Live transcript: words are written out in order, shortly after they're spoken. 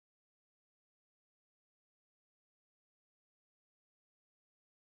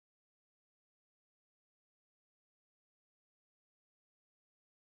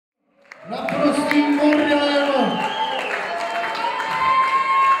naprostým bordelem,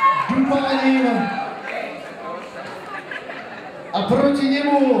 dupáním a proti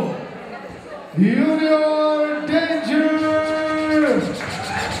němu Junior Danger.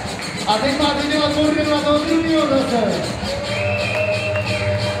 A teď máte dělat bordel na toho druhého zase.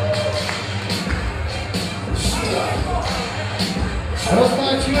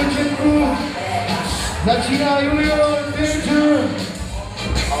 Roztáčíme četku, začíná Junior Danger.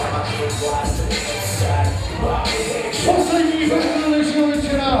 Poslední bordel dnešního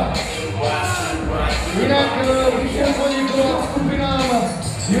večera. Jinak bych chtěl poděkovat skupinám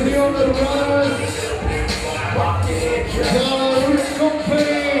Junior Brothers, dále Roots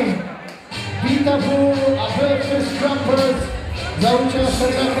Company, Beatapu a First Crumpers za účast na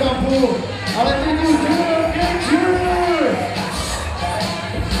KRUMPu, ale teď už Junior Danger!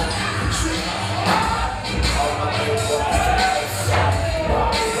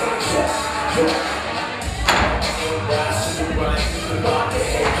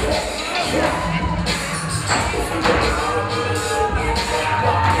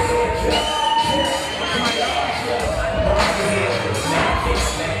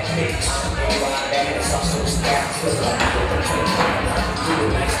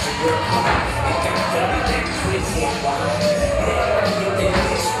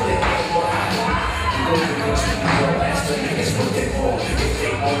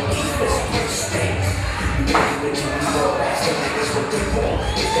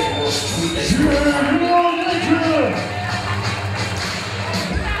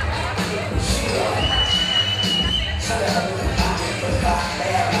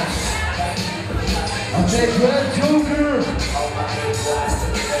 Joker!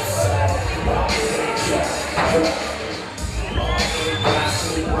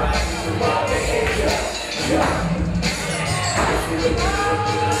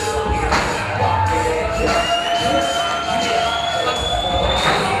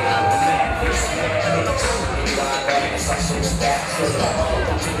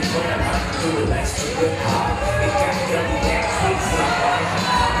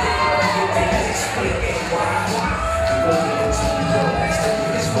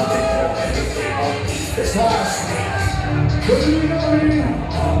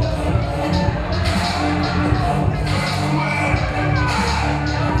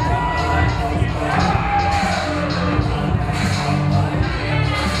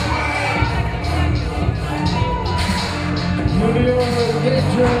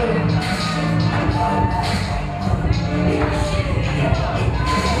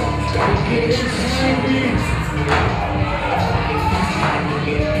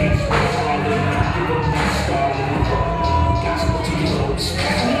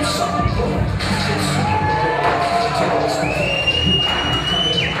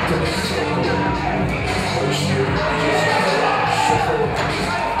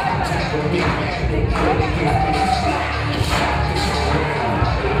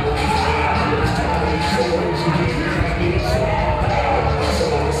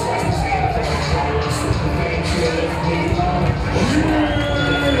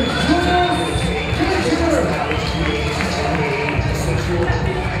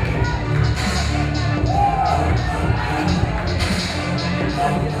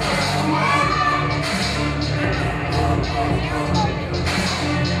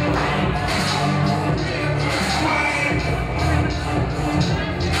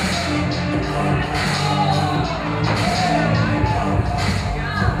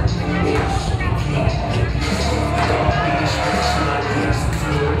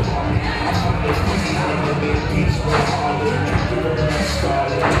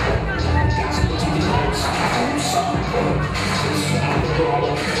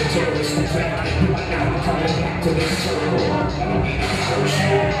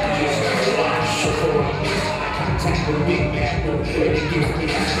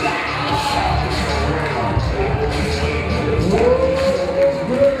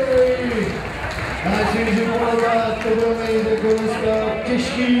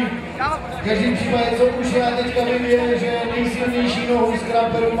 Těžký. V každém případě, co už já teďka vím, je, že nejsilnější nohu z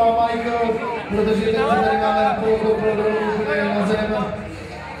KRUMPeru má Michael, protože teď tady máme na polohu programu úplně na zem.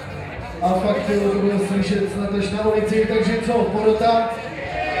 A fakt to bylo slyšet snad až na ulici, takže co, porota?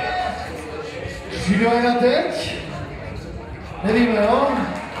 Přijde na teď? Nevíme, jo?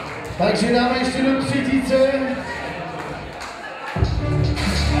 Takže dáme ještě do třetíce.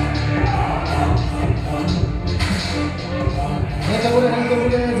 Hned to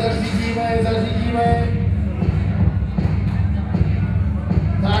bude, zařídíme.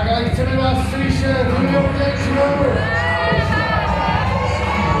 Tak, ale chceme vás slyšet, Junior Danger.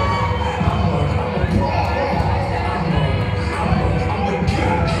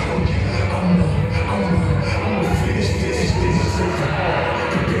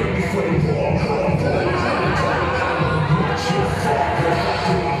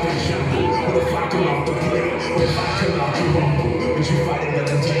 fighting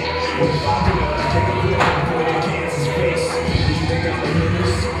another day? What if I do it again?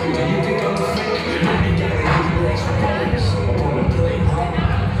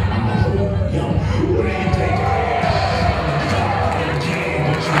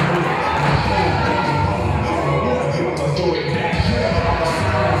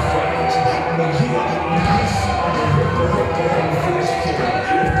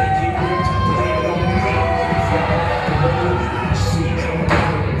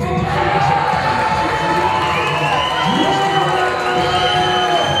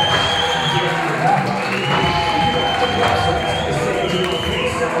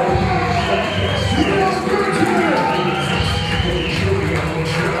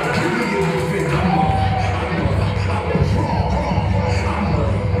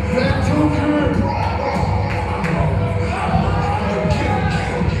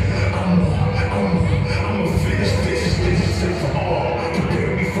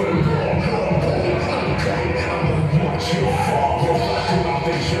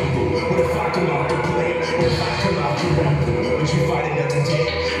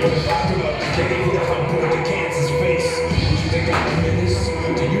 What if I put a cancer's face? Do you think I'm a menace?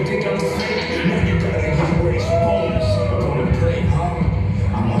 Do you think I'm a fake? Now you gotta erase bones upon a plate, huh?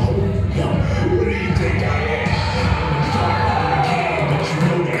 I'm a whole, yo, what do you think I am? I'm a dog in a can, but you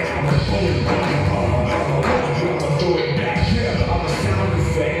know it. I'm a plate, baby, I'ma throw it back, yeah, I'm a sound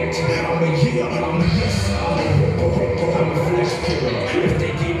effect. I'm a yeah, I'm a yes, I'm a ripper, I'm a flesh killer. If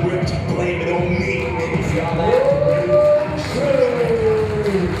they get ripped, blame it on me. If y'all like the road, see, I'm a 50 years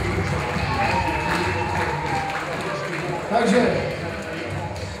old. Takže,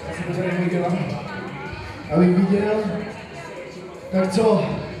 já jsem to tady nedělal, abych viděl, tak co,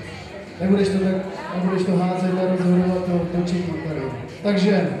 nebudeš to házet a rozhodovat to točení tady.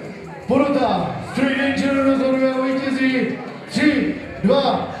 Takže, porota Street Danger rozhoduje o vítězí 3,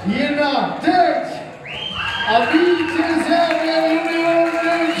 2, 1, teď! A vítězem je Junior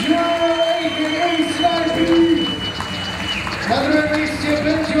Danger, a.k.a. Sniper! Na druhém místě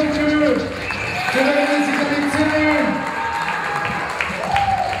Ben Joker, předvedeme si tady ceny.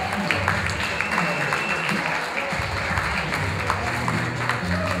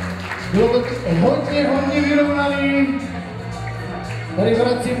 Bylo to hodně vyrovnaný. Tady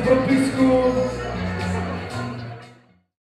vracím propisku.